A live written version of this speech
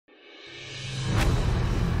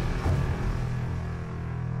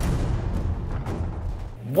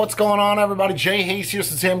What's going on, everybody? Jay Hayes here.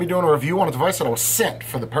 Since I'm doing a review on a device that I was sent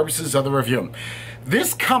for the purposes of the review.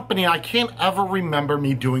 This company, I can't ever remember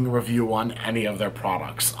me doing a review on any of their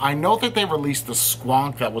products. I know that they released the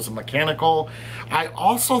Squonk that was a mechanical. I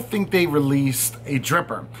also think they released a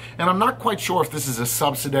dripper, and I'm not quite sure if this is a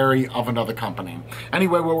subsidiary of another company.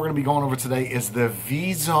 Anyway, what we're going to be going over today is the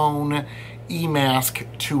VZone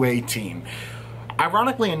eMask 218.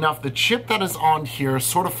 Ironically enough, the chip that is on here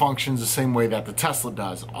sort of functions the same way that the Tesla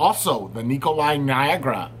does. Also, the Nikolai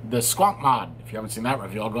Niagara, the Squonk mod. If you haven't seen that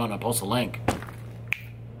review, I'll go on and post a link.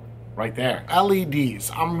 Right there.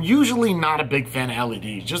 LEDs. I'm usually not a big fan of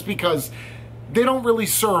LEDs just because they don't really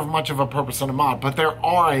serve much of a purpose in a mod, but there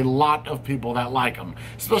are a lot of people that like them,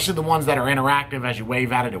 especially the ones that are interactive. As you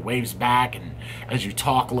wave at it, it waves back, and as you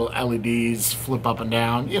talk, little LEDs flip up and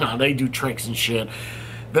down. You know, they do tricks and shit.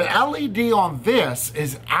 The LED on this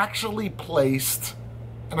is actually placed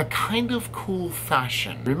in a kind of cool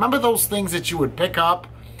fashion. Remember those things that you would pick up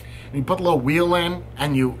and you put a little wheel in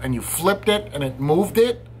and you flipped it and it moved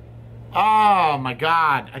it? Oh my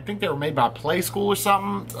God, I think they were made by Play School or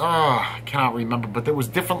something. Oh, I cannot remember, but there was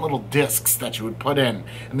different little discs that you would put in,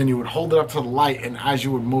 and then you would hold it up to the light, and as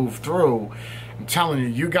you would move through, I'm telling you,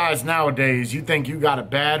 you guys nowadays, you think you got it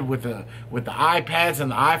bad with the iPads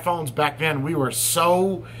and the iPhones. Back then, we were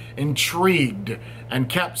so intrigued and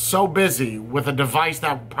kept so busy with a device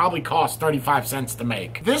that probably cost 35 cents to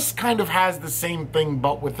make. This kind of has the same thing,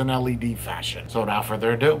 but with an LED fashion. So without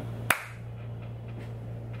further ado,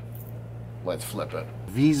 let's flip it.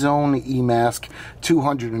 VZone eMask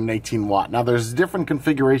 218 watt. Now there's different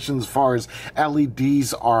configurations as far as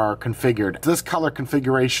LEDs are configured. This color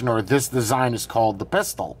configuration or this design is called the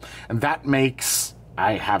pistol, and that makes,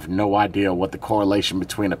 I have no idea what the correlation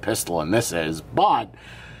between a pistol and this is, but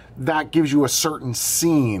that gives you a certain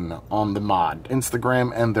scene on the mod.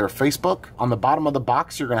 Instagram and their Facebook. On the bottom of the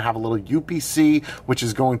box, you're going to have a little UPC, which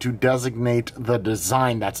is going to designate the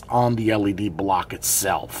design that's on the LED block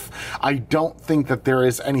itself. I don't think that there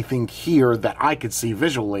is anything here that I could see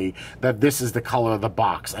visually that this is the color of the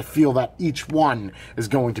box. I feel that each one is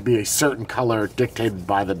going to be a certain color dictated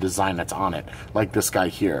by the design that's on it, like this guy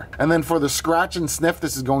here. And then for the scratch and sniff,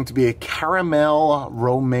 this is going to be a caramel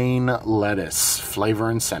romaine lettuce, flavor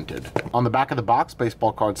and scent. On the back of the box,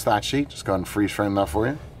 baseball card stat sheet. Just go ahead and freeze frame that for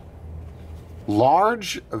you.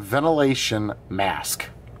 Large ventilation mask.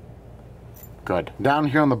 Good. Down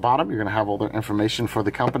here on the bottom, you're going to have all the information for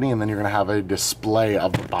the company, and then you're going to have a display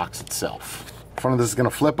of the box itself. Front of this is going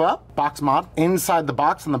to flip up. Box mod. Inside the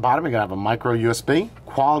box on the bottom, you're going to have a micro USB.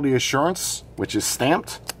 Quality assurance, which is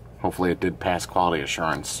stamped. Hopefully it did pass quality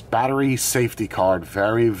assurance. Battery safety card,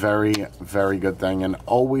 very, very, very good thing. And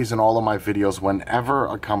always in all of my videos, whenever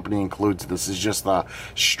a company includes this, is just a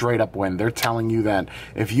straight up win. They're telling you that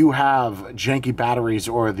if you have janky batteries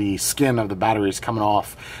or the skin of the batteries coming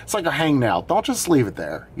off, it's like a hangnail. Don't just leave it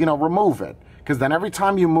there. You know, remove it. Because then every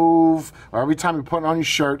time you move or every time you put it on your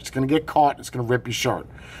shirt, it's going to get caught, it's going to rip your shirt.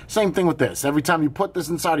 Same thing with this. Every time you put this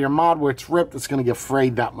inside of your mod where it's ripped, it's going to get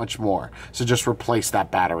frayed that much more. So just replace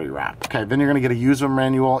that battery wrap. Okay, then you're going to get a user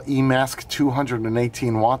manual, eMask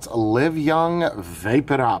 218 watts, live young,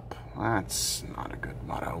 vape it up. That's not a good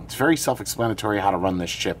motto. It's very self-explanatory how to run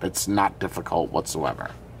this chip. It's not difficult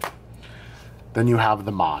whatsoever. Then you have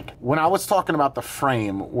the mod. When I was talking about the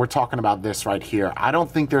frame, we're talking about this right here. I don't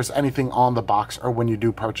think there's anything on the box or when you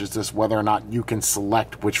do purchase this, whether or not you can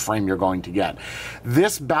select which frame you're going to get.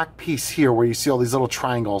 This back piece here where you see all these little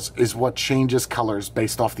triangles is what changes colors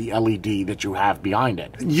based off the LED that you have behind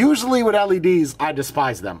it. Usually with LEDs, I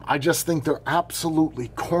despise them. I just think they're absolutely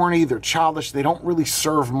corny, they're childish, they don't really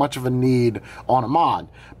serve much of a need on a mod.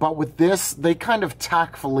 But with this, they kind of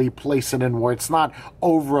tactfully place it in where it's not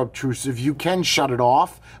over obtrusive. You can shut it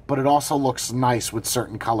off, but it also looks nice with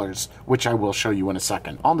certain colors, which I will show you in a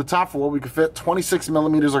second. On the top, for what we can fit, 26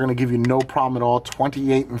 millimeters are going to give you no problem at all.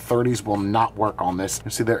 28 and 30s will not work on this.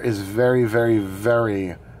 You see there is very, very,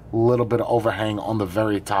 very little bit of overhang on the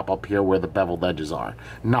very top up here where the beveled edges are.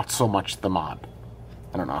 Not so much the mod.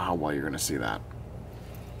 I don't know how well you're going to see that.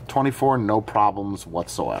 24, no problems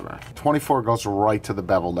whatsoever. 24 goes right to the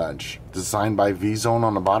beveled edge. Designed by VZone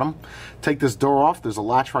on the bottom. Take this door off. There's a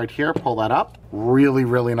latch right here. Pull that up. Really,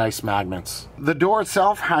 really nice magnets. The door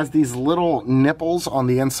itself has these little nipples on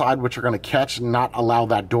the inside which are going to catch and not allow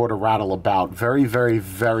that door to rattle about. Very, very,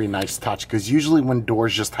 very nice touch, because usually when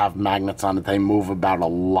doors just have magnets on it, they move about a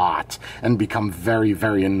lot and become very,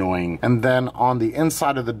 very annoying. And then on the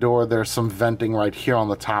inside of the door, there's some venting right here on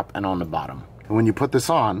the top and on the bottom. And when you put this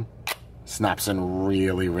on, snaps in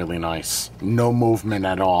really, really nice. No movement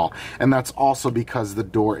at all. And that's also because the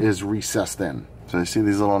door is recessed in. So you see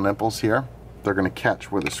these little nipples here? they're gonna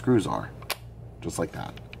catch where the screws are. Just like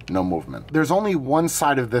that. No movement. There's only one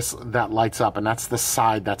side of this that lights up, and that's the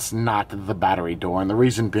side that's not the battery door. And the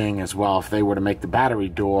reason being as well, if they were to make the battery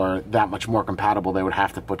door that much more compatible, they would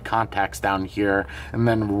have to put contacts down here and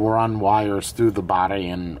then run wires through the body,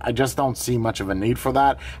 and I just don't see much of a need for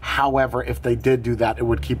that. However, if they did do that, it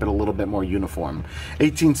would keep it a little bit more uniform.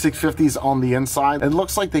 18650s on the inside. It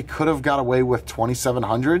looks like they could have got away with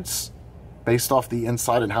 2700s. Based off the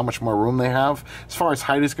inside and how much more room they have. As far as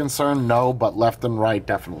height is concerned, no, but left and right,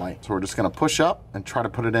 definitely. So we're just gonna push up and try to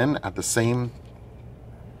put it in at the same,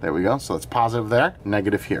 there we go. So it's positive there,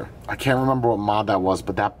 negative here. I can't remember what mod that was,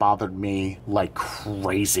 but that bothered me like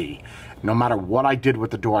crazy. No matter what I did with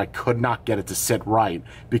the door, I could not get it to sit right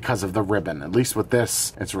because of the ribbon. At least with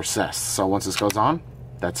this, it's recessed. So once this goes on,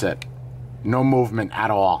 that's it. No movement at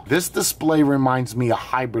all. This display reminds me a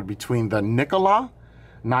hybrid between the Nikola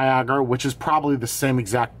Niagara, which is probably the same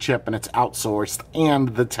exact chip and it's outsourced, and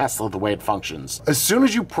the Tesla, the way it functions. As soon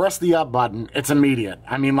as you press the up button, it's immediate.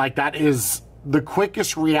 I mean, like, that is the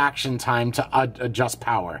quickest reaction time to adjust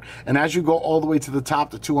power. And as you go all the way to the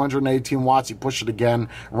top to 218 watts, you push it again,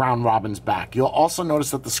 round robin's back. You'll also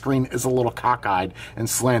notice that the screen is a little cockeyed and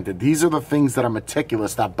slanted. These are the things that are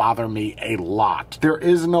meticulous that bother me a lot. There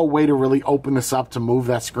is no way to really open this up to move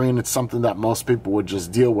that screen. It's something that most people would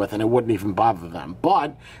just deal with and it wouldn't even bother them.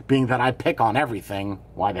 But being that I pick on everything,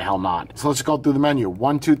 why the hell not? So let's go through the menu.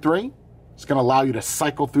 1, 2, 3. It's going to allow you to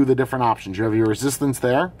cycle through the different options. You have your resistance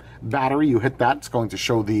there. Battery, you hit that. It's going to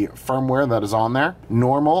show the firmware that is on there.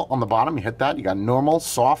 Normal on the bottom, you hit that. You got normal,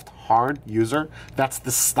 soft, hard, user. That's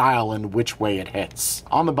the style in which way it hits.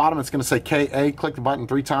 On the bottom, it's going to say KA. Click the button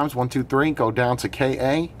 3 times. 1, 2, 3. Go down to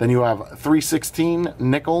KA. Then you have 316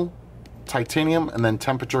 nickel, titanium, and then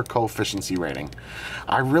temperature coefficient rating.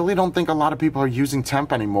 I really don't think a lot of people are using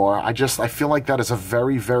temp anymore. I feel like that is a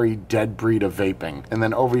very, very dead breed of vaping. And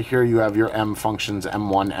then over here you have your M functions,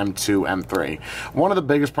 M1, M2, M3. One of the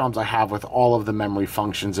biggest problems I have with all of the memory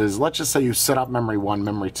functions is, let's just say you set up memory 1,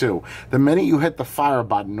 memory 2. The minute you hit the fire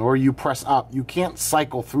button or you press up, you can't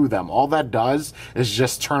cycle through them. All that does is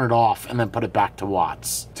just turn it off and then put it back to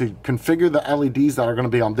watts. To configure the LEDs that are going to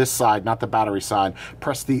be on this side, not the battery side,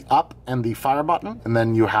 press the up and the fire button, and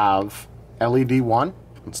then you have LED 1.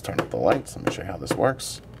 Let's turn up the lights. Let me show you how this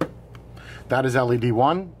works. That is LED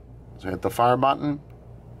 1. So hit the fire button.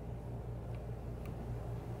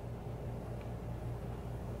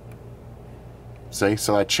 See,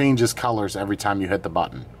 so that changes colors every time you hit the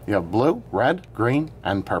button. You have blue, red, green,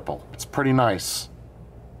 and purple. It's pretty nice.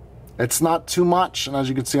 It's not too much, and as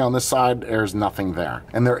you can see on this side, there's nothing there.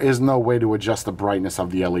 And there is no way to adjust the brightness of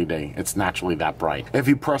the LED. It's naturally that bright. If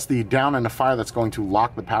you press the down and the fire, that's going to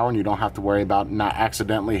lock the power, and you don't have to worry about not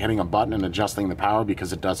accidentally hitting a button and adjusting the power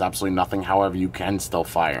because it does absolutely nothing. However, you can still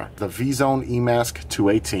fire. The VZone eMask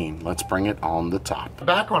 218. Let's bring it on the top.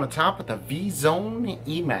 Back on the top with the VZone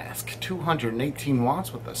eMask 218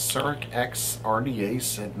 watts with the Zurich X RDA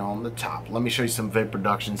sitting on the top. Let me show you some vape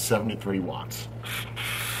production, 73 watts.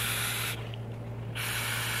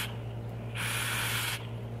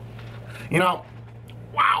 You know,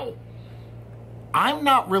 wow. I'm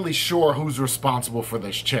not really sure who's responsible for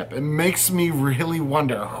this chip. It makes me really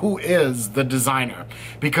wonder who is the designer,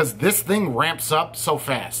 because this thing ramps up so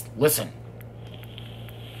fast. Listen.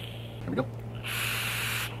 Here we go.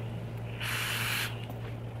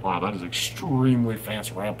 Wow, that is extremely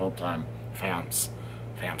fast ramp up time. Fams.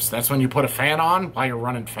 That's when you put a fan on while you're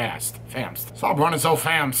running fast. Fams. Stop running so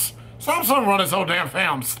fams. Stop running so damn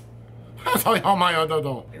fams.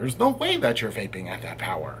 There's no way that you're vaping at that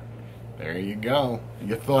power. There you go.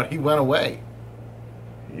 You thought he went away.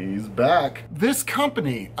 He's back. This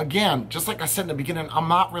company, again, just like I said in the beginning, I'm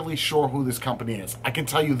not really sure who this company is. I can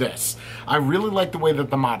tell you this. I really like the way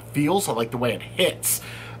that the mod feels. I like the way it hits.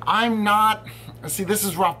 I'm not... See, this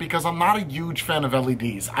is rough because I'm not a huge fan of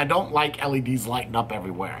LEDs. I don't like LEDs lighting up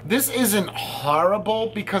everywhere. This isn't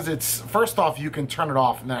horrible because it's, first off, you can turn it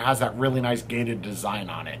off and then it has that really nice gated design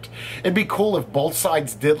on it. It'd be cool if both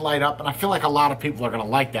sides did light up, and I feel like a lot of people are gonna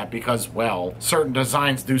like that because, well, certain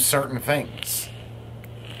designs do certain things.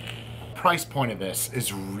 Price point of this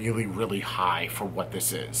is really, really high for what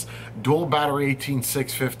this is. Dual battery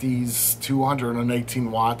 18650s,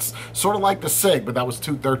 218 watts, sort of like the SIG, but that was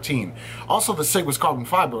 213. Also, the SIG was carbon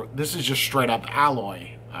fiber. This is just straight up alloy.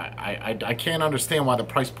 I can't understand why the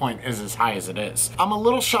price point is as high as it is. I'm a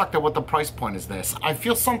little shocked at what the price point is this. I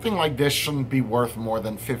feel something like this shouldn't be worth more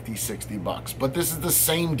than 50, 60 bucks, but this is the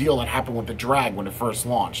same deal that happened with the Drag when it first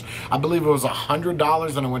launched. I believe it was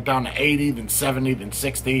 $100, and it went down to 80, then 70, then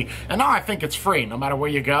 60, and now I think it's free. No matter where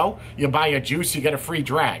you go, you buy a juice, you get a free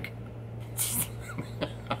Drag.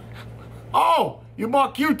 Oh, you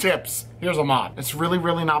bought Q-tips. Here's a mod. It's really,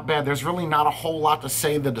 really not bad. There's really not a whole lot to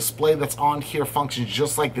say. The display that's on here functions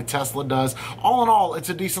just like the Tesla does. All in all, it's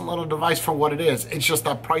a decent little device for what it is. It's just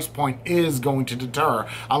that price point is going to deter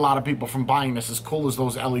a lot of people from buying this, as cool as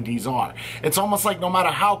those LEDs are. It's almost like no matter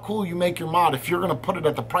how cool you make your mod, if you're going to put it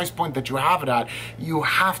at the price point that you have it at, you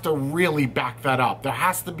have to really back that up. There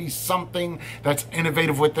has to be something that's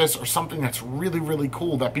innovative with this, or something that's really, really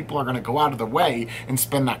cool that people are going to go out of their way and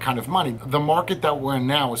spend that kind of money. The market that we're in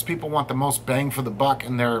now is people want the most bang for the buck,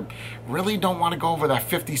 and they really don't want to go over that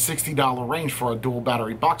 $50, $60 range for a dual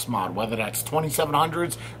battery box mod, whether that's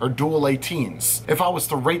 2700s or dual 18s. If I was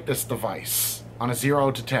to rate this device on a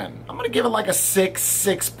 0 to 10, I'm going to give it like a 6,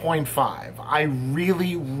 6.5. I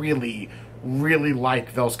really, really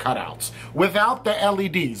like those cutouts without the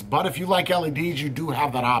LEDs, but if you like LEDs, you do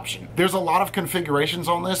have that option. There's a lot of configurations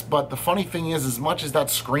on this, but the funny thing is, as much as that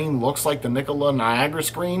screen looks like the Nikola Niagara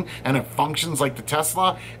screen and it functions like the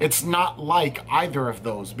Tesla, it's not like either of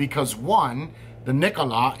those, because one, the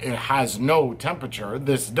Nikola, it has no temperature.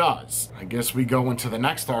 This does. I guess we go into the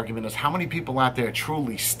next argument, is how many people out there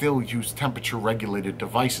truly still use temperature regulated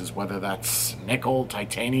devices, whether that's nickel,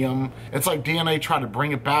 titanium. It's like DNA tried to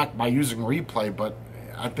bring it back by using replay, but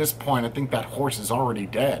at this point I think that horse is already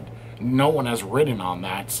dead. No one has ridden on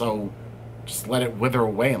that, so just let it wither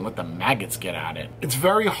away and let the maggots get at it. It's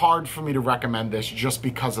very hard for me to recommend this just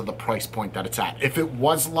because of the price point that it's at. If it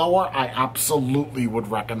was lower, I absolutely would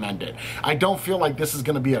recommend it. I don't feel like this is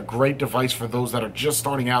going to be a great device for those that are just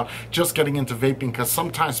starting out, just getting into vaping, because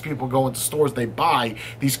sometimes people go into stores, they buy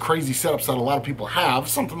these crazy setups that a lot of people have,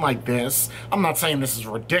 something like this. I'm not saying this is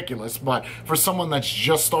ridiculous, but for someone that's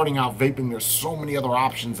just starting out vaping, there's so many other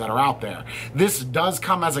options that are out there. This does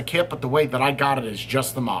come as a kit, but the way that I got it is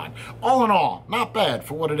just the mod. All in all, not bad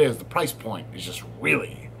for what it is. The price point is just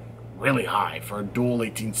really, really high for a dual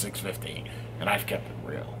 18650, and I've kept it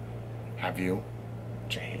real. Have you?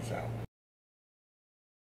 Jay's out.